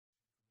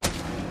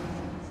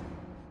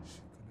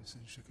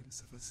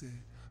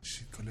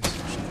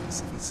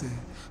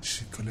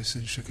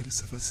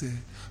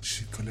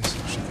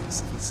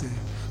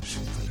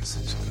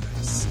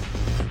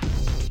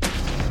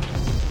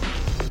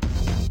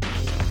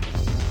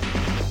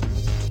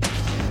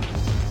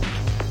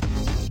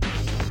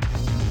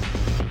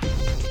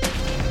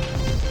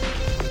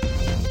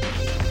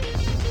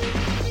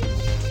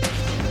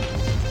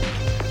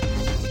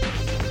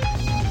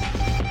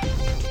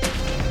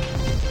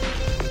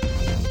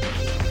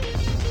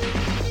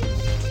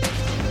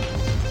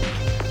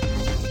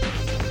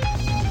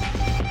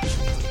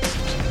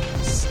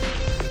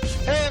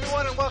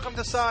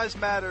Size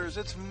Matters.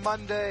 It's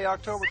Monday,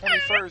 October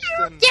 21st,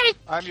 and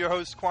I'm your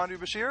host, Quandu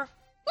Bashir.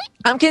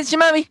 I'm Ken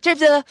Shimami,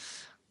 Tripzilla.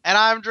 And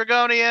I'm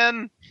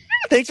Dragonian.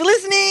 Thanks for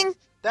listening.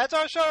 That's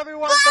our show,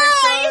 everyone.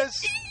 Thanks,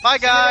 guys. Bye,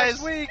 guys.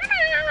 See you next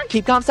week.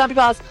 Keep calm, stop your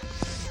paws.